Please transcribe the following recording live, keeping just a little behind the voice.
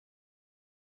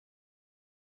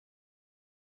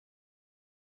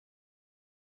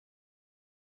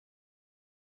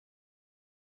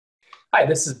Hi,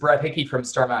 this is Brett Hickey from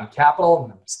Star Mountain Capital.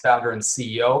 I'm founder and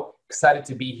CEO. Excited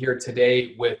to be here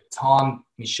today with Tom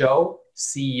Michaud,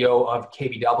 CEO of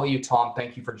KBW. Tom,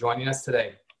 thank you for joining us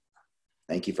today.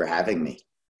 Thank you for having me.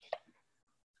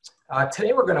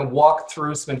 Today we're going to walk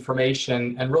through some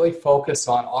information and really focus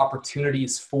on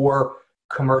opportunities for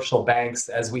commercial banks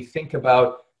as we think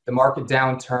about the market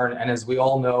downturn. And as we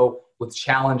all know, with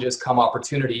challenges come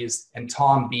opportunities. And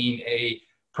Tom, being a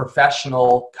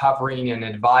professional covering and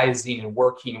advising and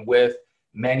working with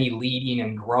many leading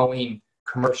and growing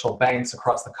commercial banks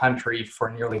across the country for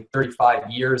nearly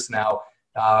 35 years now,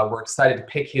 we're excited to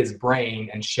pick his brain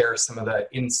and share some of the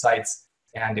insights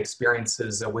and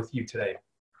experiences with you today.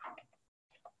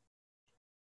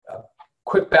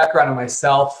 Quick background on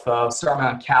myself, Star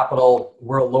Mountain Capital,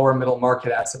 we're a lower middle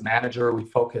market asset manager. We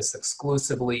focus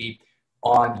exclusively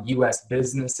on U.S.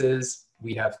 businesses.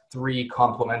 We have three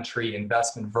complementary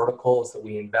investment verticals that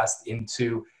we invest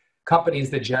into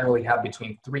companies that generally have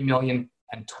between 3 million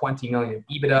and 20 million of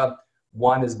EBITDA.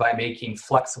 One is by making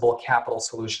flexible capital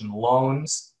solution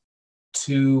loans.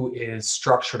 Two is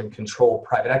structured and controlled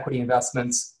private equity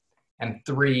investments. And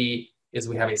three is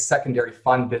we have a secondary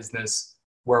fund business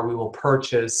where we will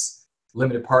purchase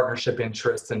limited partnership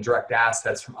interests and direct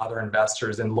assets from other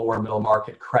investors in lower middle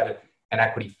market credit and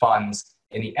equity funds.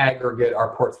 In the aggregate,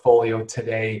 our portfolio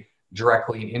today,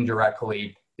 directly and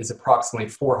indirectly, is approximately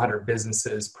 400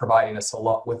 businesses, providing us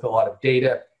with a lot of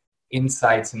data,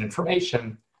 insights, and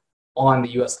information on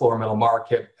the U.S. lower middle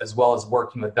market, as well as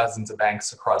working with dozens of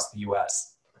banks across the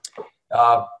U.S.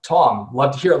 Tom,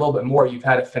 love to hear a little bit more. You've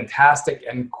had a fantastic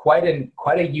and quite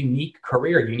a unique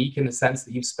career, unique in the sense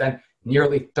that you've spent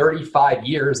nearly 35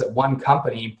 years at one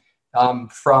company,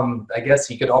 from, I guess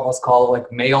you could almost call it like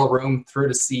mailroom through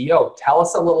to CEO. Tell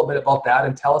us a little bit about that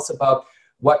and tell us about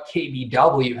what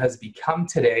KBW has become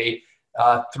today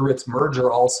through its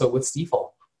merger also with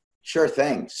Stifel. Sure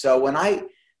thing. So when I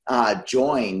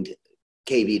joined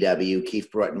KBW,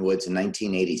 Keefe Bruyton Woods, in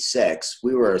 1986,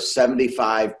 we were a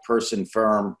 75-person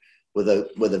firm with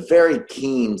a very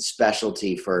keen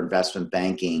specialty for investment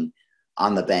banking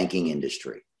on the banking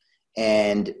industry.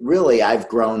 And really, I've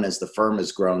grown as the firm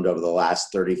has grown over the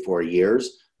last 34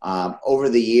 years. Over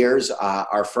the years,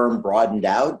 our firm broadened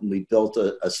out, and we built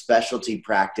a specialty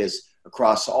practice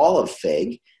across all of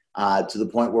FIG to the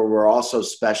point where we're also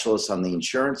specialists on the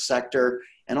insurance sector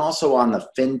and also on the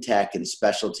fintech and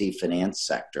specialty finance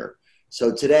sector.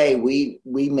 So today, we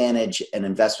manage an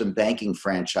investment banking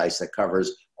franchise that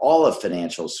covers all of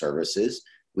financial services.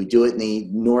 We do it in the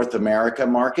North America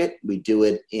market, we do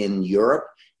it in Europe,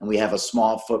 and we have a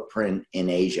small footprint in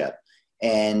Asia.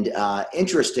 And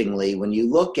interestingly, when you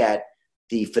look at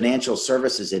the financial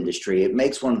services industry, it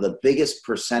makes one of the biggest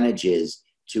percentages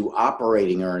to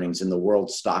operating earnings in the world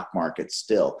stock market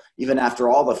still. Even after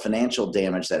all the financial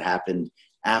damage that happened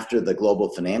after the global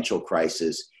financial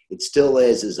crisis, it still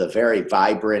is a very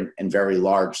vibrant and very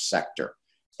large sector.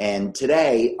 And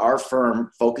today, our firm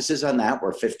focuses on that.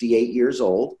 We're 58 years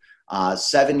old.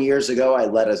 7 years ago, I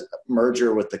led a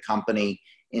merger with the company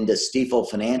into Stifel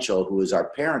Financial, who is our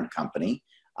parent company.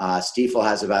 Stifel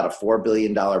has about a $4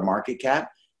 billion market cap,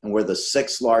 and we're the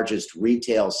sixth largest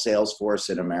retail sales force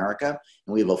in America.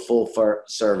 And we have a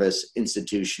full-service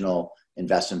institutional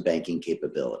investment banking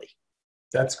capability.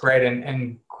 That's great,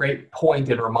 and great point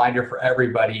and reminder for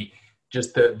everybody,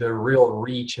 just the real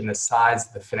reach and the size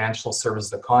of the financial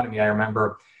services economy. I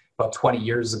remember about 20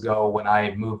 years ago when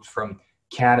I moved from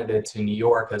Canada to New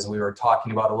York, as we were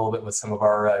talking about a little bit with some of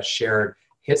our shared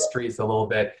histories a little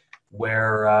bit,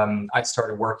 where I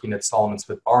started working at Solomon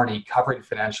Smith Barney covering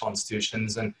financial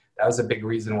institutions, and that was a big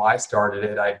reason why I started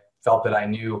it. I felt that I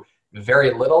knew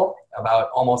very little about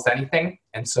almost anything,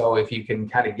 and so if you can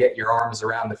kind of get your arms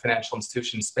around the financial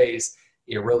institution space,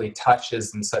 it really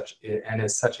touches and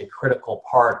is such a critical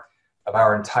part of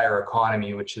our entire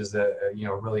economy, which is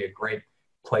really a great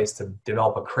place to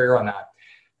develop a career on that.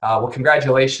 Well,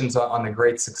 congratulations on the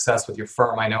great success with your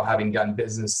firm. I know, having done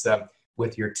business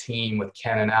with your team, with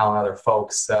Ken and Al and other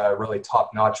folks, really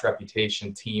top-notch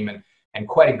reputation team, and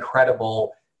quite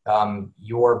incredible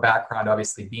your background,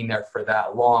 obviously being there for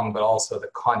that long, but also the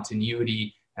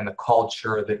continuity and the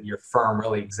culture that your firm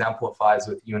really exemplifies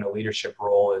with you in a leadership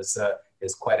role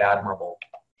is quite admirable.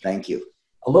 Thank you.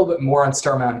 A little bit more on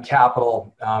Star Mountain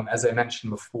Capital. As I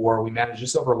mentioned before, we manage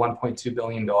just over $1.2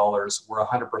 billion. We're a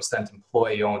 100%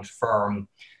 employee-owned firm.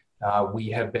 We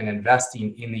have been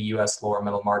investing in the U.S. lower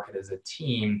middle market as a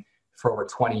team for over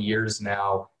 20 years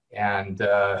now. And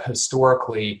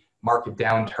historically, market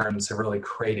downturns have really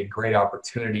created great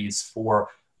opportunities for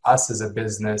us as a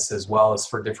business, as well as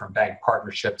for different bank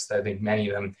partnerships that I think many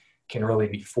of them can really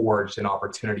be forged in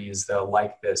opportunities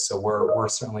like this. So we're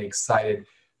certainly excited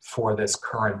for this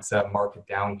current market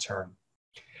downturn.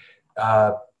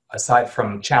 Aside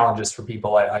from challenges for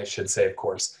people, I should say, of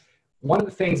course, one of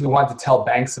the things we want to tell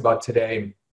banks about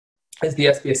today is the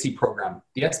SBSE program.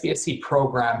 The SBSE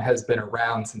program has been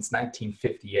around since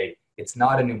 1958. It's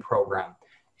not a new program.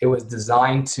 It was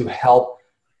designed to help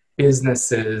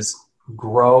businesses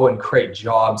grow and create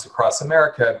jobs across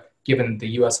America, given the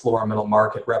U.S. lower middle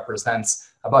market represents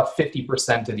about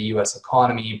 50% of the U.S.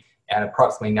 economy and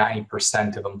approximately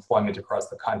 90% of employment across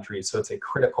the country. So it's a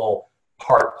critical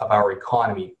part of our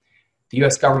economy. The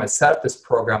U.S. government set up this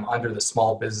program under the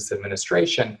Small Business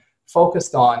Administration,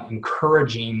 focused on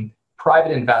encouraging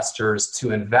private investors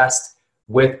to invest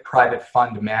with private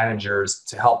fund managers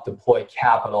to help deploy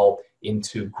capital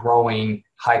into growing,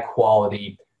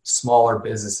 high-quality, smaller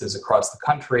businesses across the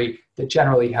country that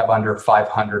generally have under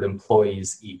 500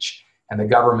 employees each. And the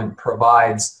government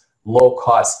provides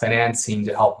low-cost financing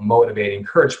to help motivate and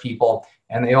encourage people.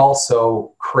 And they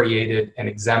also created an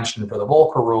exemption for the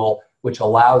Volcker Rule, which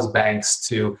allows banks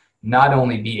to not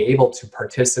only be able to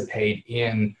participate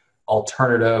in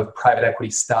alternative private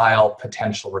equity style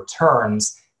potential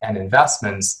returns and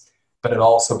investments, but it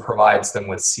also provides them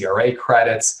with CRA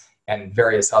credits and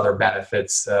various other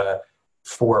benefits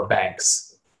for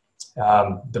banks.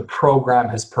 The program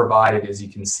has provided, as you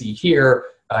can see here,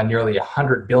 nearly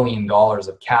 $100 billion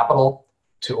of capital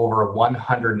to over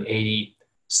 180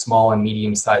 small and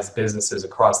medium-sized businesses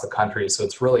across the country. So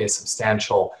it's really a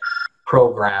substantial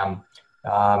program.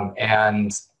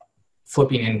 And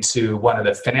flipping into one of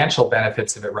the financial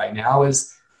benefits of it right now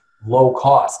is low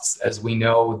costs. As we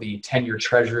know, the 10-year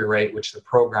treasury rate, which the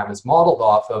program is modeled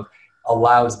off of,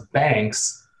 allows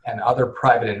banks and other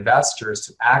private investors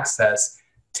to access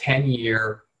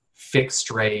 10-year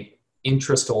fixed rate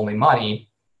interest-only money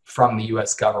from the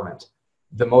US government.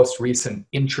 The most recent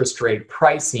interest rate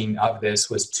pricing of this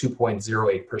was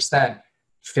 2.08%,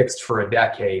 fixed for a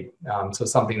decade. So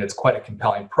something that's quite a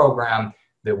compelling program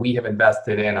that we have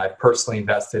invested in, I've personally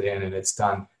invested in, and it's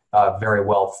done very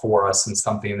well for us, and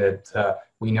something that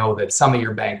we know that some of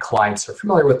your bank clients are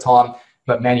familiar with, Tom,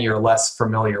 but many are less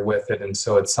familiar with it. And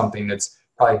so it's something that's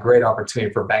probably a great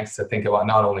opportunity for banks to think about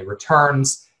not only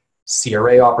returns,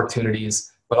 CRA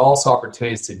opportunities, but also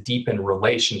opportunities to deepen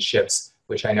relationships,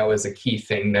 which I know is a key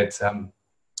thing that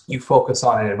you focus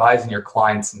on in advising your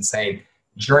clients and saying,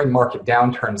 during market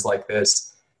downturns like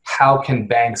this, how can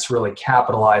banks really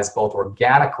capitalize both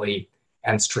organically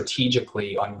and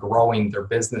strategically on growing their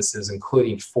businesses,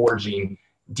 including forging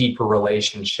deeper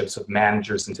relationships with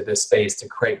managers into this space to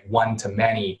create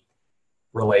one-to-many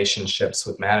relationships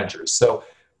with managers. So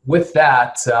with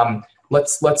that,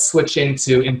 let's switch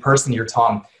into in-person here,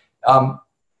 Tom.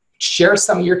 Share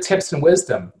some of your tips and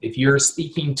wisdom. If you're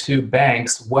speaking to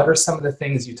banks, what are some of the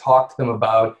things you talk to them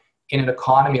about in an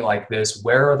economy like this?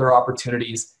 Where are there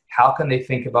opportunities? How can they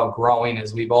think about growing?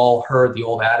 As we've all heard the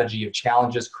old adage of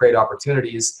challenges create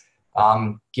opportunities.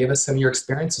 Give us some of your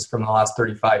experiences from the last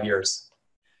 35 years.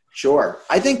 Sure.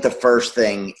 I think the first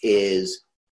thing is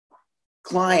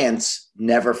clients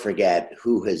never forget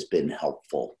who has been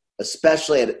helpful,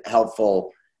 especially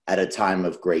helpful at a time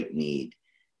of great need.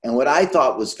 And what I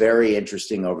thought was very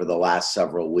interesting over the last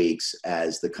several weeks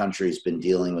as the country's been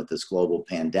dealing with this global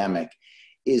pandemic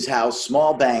is how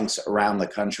small banks around the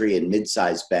country and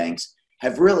mid-sized banks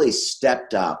have really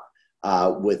stepped up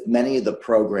with many of the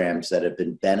programs that have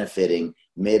been benefiting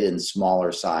mid and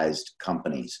smaller sized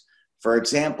companies. For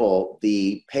example,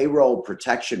 the payroll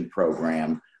protection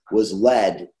program was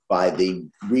led by the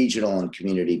regional and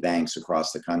community banks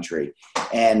across the country.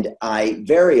 And I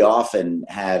very often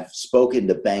have spoken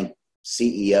to bank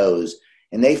CEOs,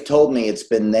 and they've told me it's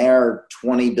been their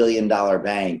 $20 billion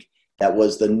bank that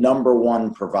was the number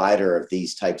one provider of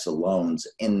these types of loans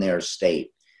in their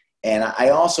state. And I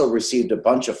also received a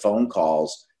bunch of phone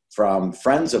calls from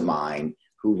friends of mine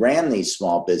who ran these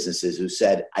small businesses who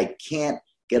said, I can't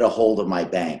get a hold of my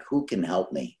bank. Who can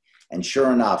help me? And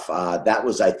sure enough, that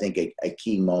was, I think, a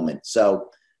key moment. So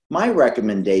my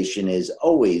recommendation is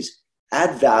always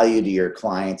add value to your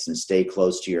clients and stay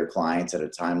close to your clients at a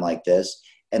time like this.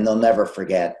 And they'll never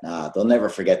forget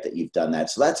that you've done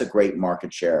that. So that's a great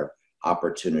market share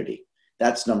opportunity.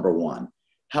 That's number one.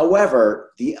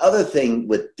 However, the other thing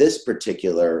with this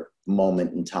particular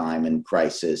moment in time and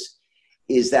crisis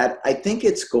is that I think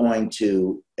it's going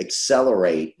to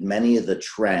accelerate many of the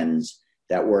trends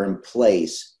that were in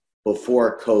place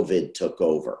before COVID took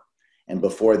over and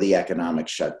before the economic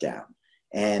shutdown.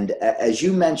 And as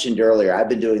you mentioned earlier, I've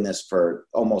been doing this for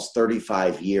almost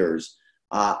 35 years.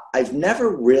 I've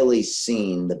never really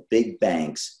seen the big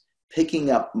banks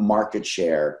picking up market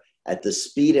share at the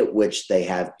speed at which they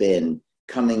have been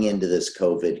coming into this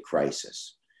COVID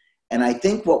crisis. And I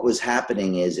think what was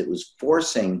happening is it was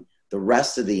forcing the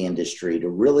rest of the industry to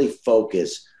really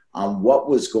focus on what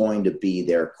was going to be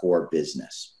their core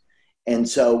business. And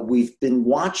so we've been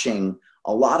watching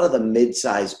a lot of the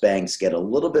mid-sized banks get a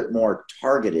little bit more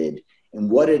targeted in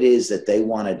what it is that they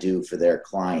want to do for their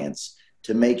clients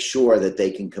to make sure that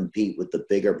they can compete with the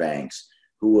bigger banks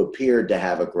who appeared to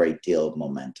have a great deal of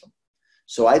momentum.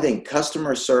 So I think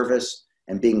customer service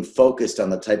and being focused on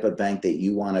the type of bank that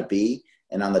you want to be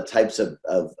and on the types of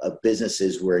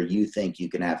businesses where you think you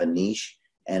can have a niche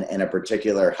and a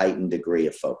particular heightened degree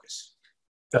of focus.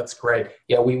 That's great.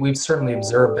 Yeah, we've certainly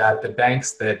observed that the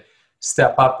banks that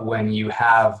step up when you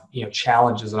have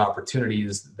challenges and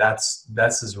opportunities,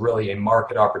 this is really a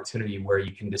market opportunity where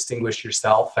you can distinguish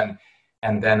yourself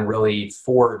and then really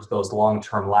forge those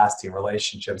long-term lasting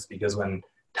relationships, because when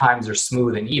times are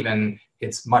smooth and even,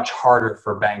 it's much harder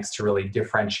for banks to really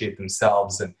differentiate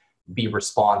themselves and be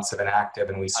responsive and active.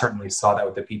 And we certainly saw that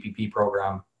with the PPP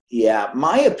program. Yeah,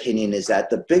 my opinion is that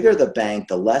the bigger the bank,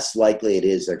 the less likely it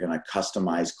is they're going to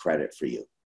customize credit for you.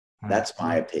 That's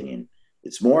my opinion.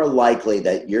 It's more likely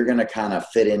that you're going to kind of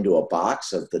fit into a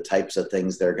box of the types of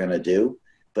things they're going to do.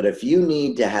 But if you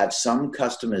need to have some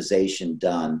customization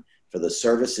done for the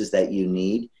services that you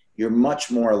need, you're much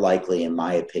more likely, in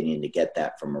my opinion, to get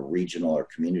that from a regional or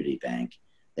community bank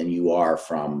than you are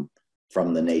from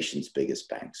the nation's biggest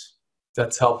banks.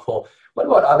 That's helpful. What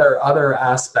about other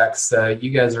aspects?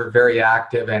 You guys are very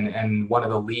active and one of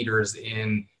the leaders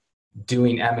in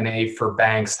doing M&A for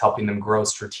banks, helping them grow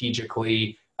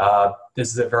strategically.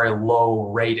 This is a very low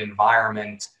rate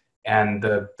environment and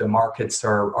the markets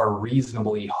are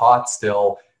reasonably hot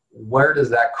still. Where does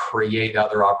that create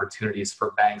other opportunities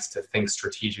for banks to think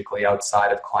strategically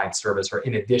outside of client service or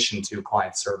in addition to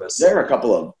client service? There are a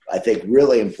couple of, I think,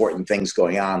 really important things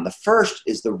going on. The first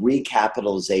is the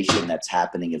recapitalization that's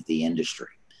happening of the industry.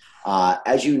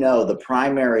 As you know, the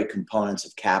primary components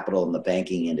of capital in the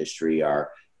banking industry are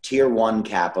tier 1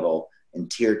 capital and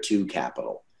tier 2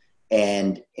 capital.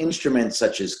 And instruments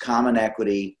such as common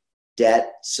equity,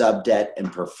 debt, sub-debt,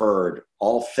 and preferred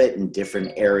all fit in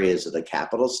different areas of the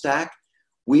capital stack.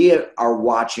 We are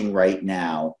watching right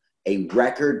now a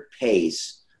record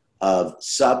pace of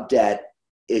sub-debt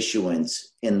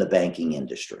issuance in the banking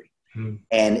industry.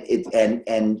 And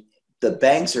the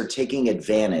banks are taking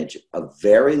advantage of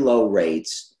very low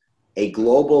rates, a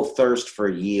global thirst for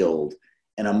yield,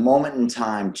 and a moment in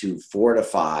time to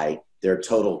fortify their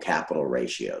total capital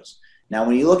ratios. Now,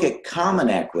 when you look at common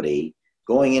equity,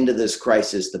 going into this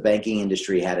crisis, the banking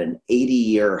industry had an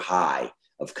 80-year high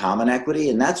of common equity,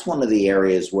 and that's one of the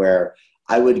areas where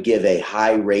I would give a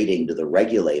high rating to the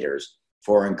regulators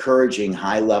for encouraging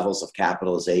high levels of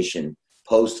capitalization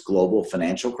post-global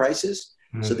financial crisis.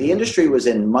 Mm-hmm. So the industry was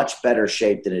in much better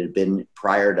shape than it had been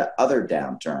prior to other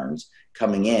downturns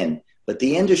coming in. But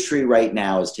the industry right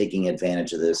now is taking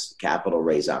advantage of this capital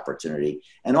raise opportunity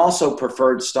and also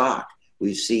preferred stock.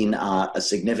 We've seen a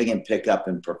significant pickup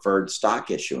in preferred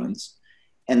stock issuance.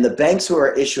 And the banks who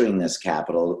are issuing this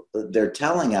capital, they're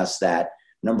telling us that,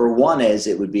 number one is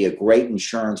it would be a great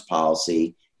insurance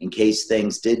policy in case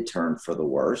things did turn for the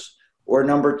worse. Or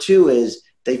number two is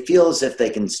they feel as if they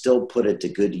can still put it to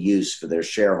good use for their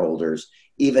shareholders,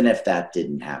 even if that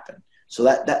didn't happen. So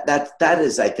that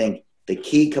is, I think, the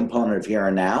key component of here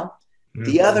and now. Mm-hmm.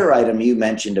 The other item you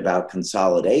mentioned about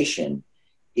consolidation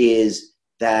is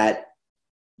that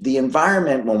the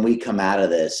environment when we come out of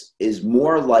this is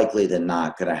more likely than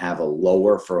not going to have a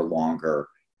lower for longer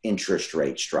interest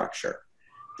rate structure.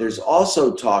 There's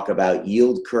also talk about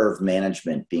yield curve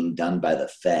management being done by the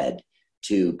Fed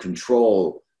to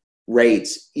control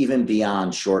rates even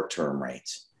beyond short-term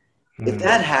rates. Mm-hmm. If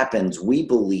that happens, we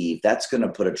believe that's going to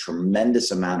put a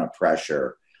tremendous amount of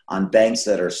pressure on banks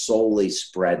that are solely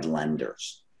spread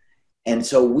lenders. And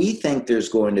so we think there's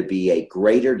going to be a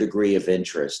greater degree of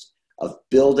interest of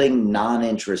building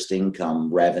non-interest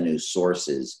income revenue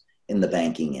sources in the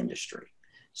banking industry.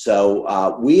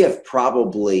 So we have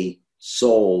probably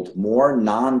sold more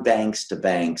non-banks to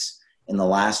banks in the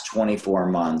last 24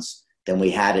 months than we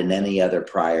had in any other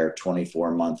prior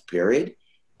 24-month period.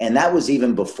 And that was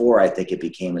even before I think it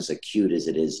became as acute as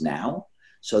it is now.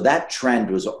 So that trend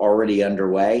was already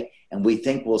underway, and we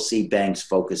think we'll see banks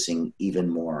focusing even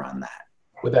more on that.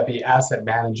 Would that be asset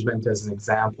management as an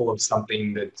example of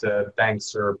something that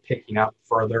banks are picking up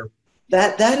further?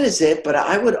 That is it, but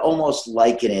I would almost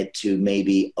liken it to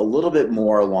maybe a little bit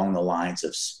more along the lines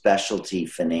of specialty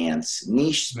finance,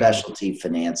 niche specialty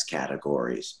finance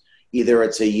categories. Either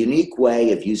it's a unique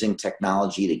way of using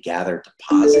technology to gather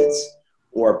deposits,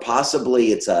 or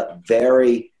possibly it's a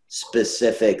very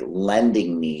specific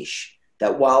lending niche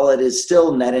that, while it is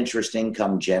still net interest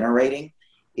income generating,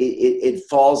 it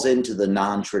falls into the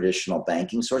non-traditional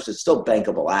banking source. It's still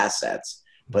bankable assets,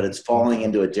 but it's falling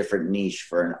into a different niche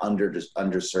for an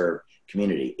underserved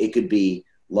community. It could be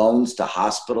loans to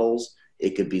hospitals.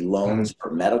 It could be loans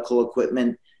for medical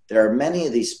equipment. There are many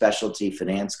of these specialty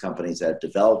finance companies that have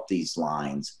developed these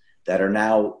lines that are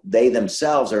now, they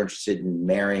themselves are interested in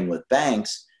marrying with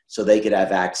banks so they could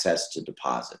have access to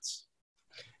deposits.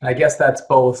 And I guess that's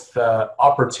both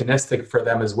opportunistic for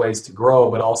them as ways to grow,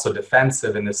 but also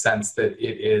defensive in the sense that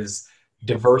it is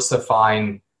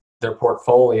diversifying their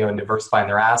portfolio and diversifying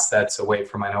their assets away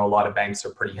from, I know a lot of banks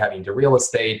are pretty heavy into real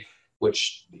estate,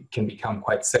 which can become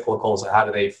quite cyclical. So how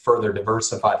do they further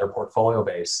diversify their portfolio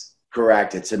base?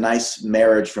 Correct. It's a nice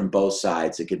marriage from both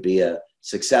sides. It could be a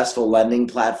successful lending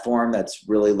platform that's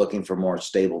really looking for more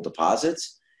stable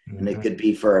deposits. And it could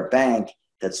be for a bank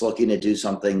that's looking to do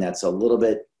something that's a little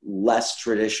bit less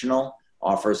traditional,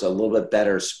 offers a little bit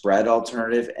better spread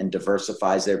alternative, and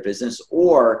diversifies their business,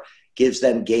 or gives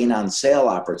them gain on sale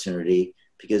opportunity,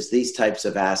 because these types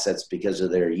of assets, because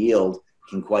of their yield,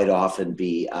 can quite often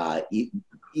be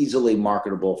easily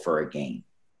marketable for a gain.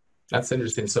 That's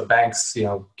interesting. So banks,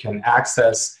 can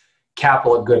access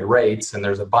capital at good rates, and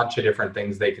there's a bunch of different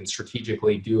things they can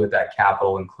strategically do with that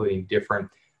capital, including different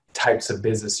types of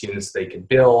business units they could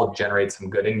build, generate some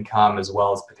good income, as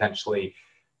well as potentially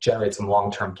generate some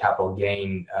long-term capital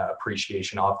gain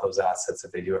appreciation off those assets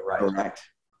if they do it right.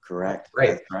 Correct. Great.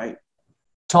 That's right.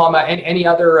 Tom, any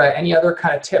other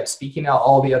kind of tips? Speaking of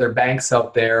all the other banks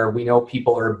out there, we know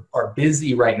people are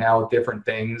busy right now with different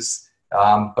things,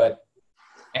 but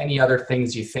any other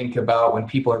things you think about when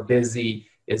people are busy?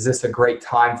 Is this a great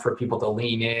time for people to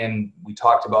lean in? We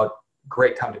talked about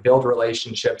great time to build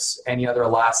relationships. Any other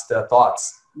last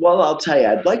thoughts? Well, I'll tell you,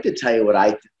 I'd like to tell you what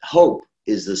I hope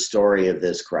is the story of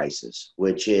this crisis,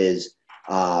 which is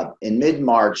in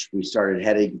mid-March, we started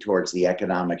heading towards the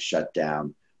economic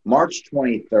shutdown. March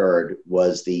 23rd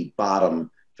was the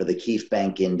bottom for the Keefe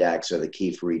Bank Index, or the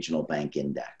Keefe Regional Bank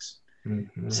Index.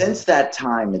 Since that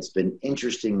time, it's been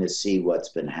interesting to see what's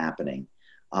been happening.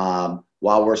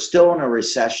 While we're still in a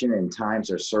recession and times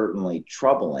are certainly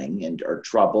troubling, or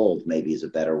troubled maybe is a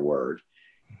better word,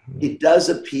 it does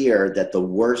appear that the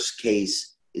worst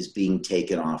case is being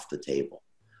taken off the table.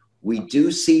 We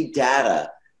do see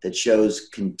data that shows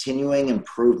continuing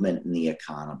improvement in the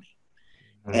economy.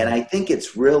 And I think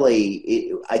it's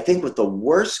really, I think with the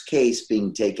worst case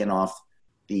being taken off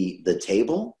the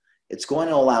table, it's going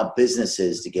to allow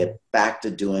businesses to get back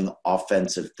to doing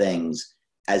offensive things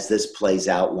as this plays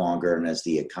out longer and as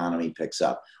the economy picks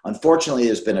up. Unfortunately,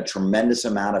 there's been a tremendous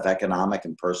amount of economic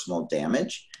and personal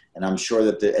damage, and I'm sure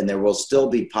that and there will still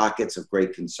be pockets of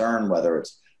great concern, whether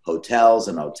it's hotels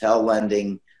and hotel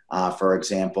lending, for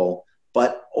example.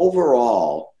 But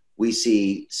overall, we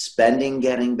see spending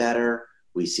getting better.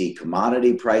 We see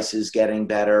commodity prices getting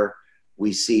better.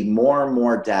 We see more and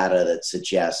more data that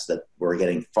suggests that we're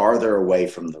getting farther away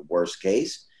from the worst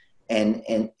case. And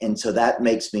so that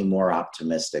makes me more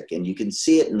optimistic. And you can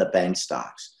see it in the bank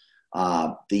stocks.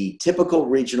 The typical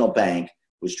regional bank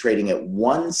was trading at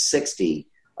 160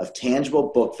 of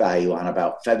tangible book value on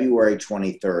about February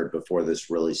 23rd before this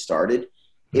really started.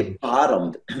 It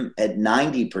bottomed at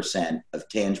 90% of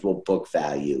tangible book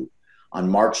value on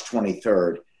March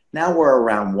 23rd. Now we're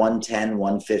around 110,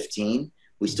 115.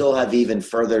 We still have even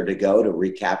further to go to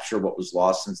recapture what was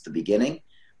lost since the beginning.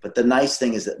 But the nice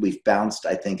thing is that we've bounced,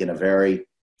 I think, in a very,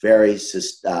 very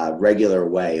regular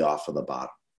way off of the bottom.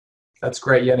 That's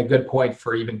great. Yeah, and a good point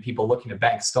for even people looking at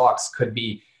bank stocks. Could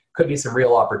be some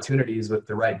real opportunities with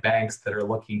the right banks that are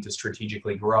looking to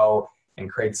strategically grow and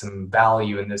create some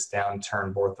value in this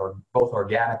downturn, both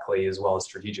organically as well as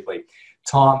strategically.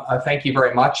 Tom, thank you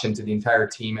very much, and to the entire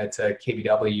team at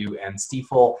KBW and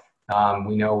Stifel.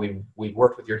 We know we've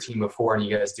worked with your team before, and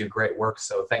you guys do great work.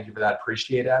 So thank you for that.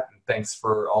 Appreciate it. And thanks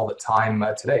for all the time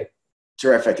today.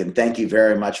 Terrific. And thank you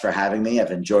very much for having me.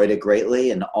 I've enjoyed it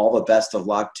greatly, and all the best of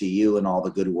luck to you and all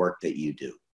the good work that you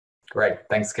do. Great.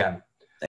 Thanks, Ken.